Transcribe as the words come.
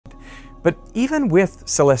But even with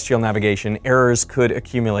celestial navigation, errors could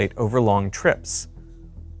accumulate over long trips.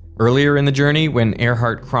 Earlier in the journey, when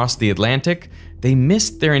Earhart crossed the Atlantic, they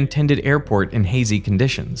missed their intended airport in hazy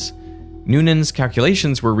conditions. Noonan's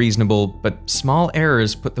calculations were reasonable, but small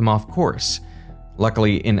errors put them off course.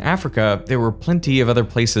 Luckily, in Africa, there were plenty of other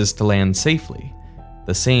places to land safely.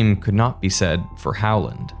 The same could not be said for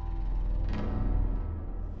Howland.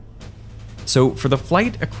 So, for the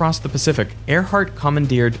flight across the Pacific, Earhart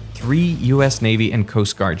commandeered 3 US Navy and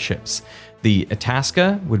Coast Guard ships. The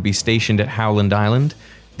Itasca would be stationed at Howland Island,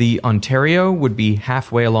 the Ontario would be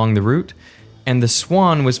halfway along the route, and the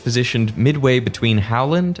Swan was positioned midway between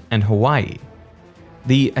Howland and Hawaii.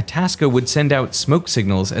 The Itasca would send out smoke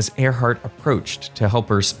signals as Earhart approached to help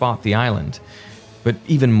her spot the island. But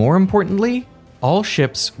even more importantly, all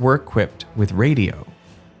ships were equipped with radio.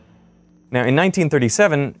 Now, in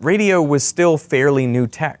 1937, radio was still fairly new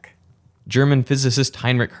tech. German physicist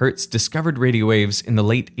Heinrich Hertz discovered radio waves in the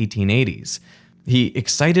late 1880s. He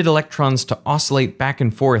excited electrons to oscillate back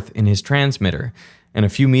and forth in his transmitter, and a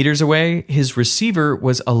few meters away, his receiver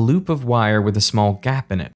was a loop of wire with a small gap in it.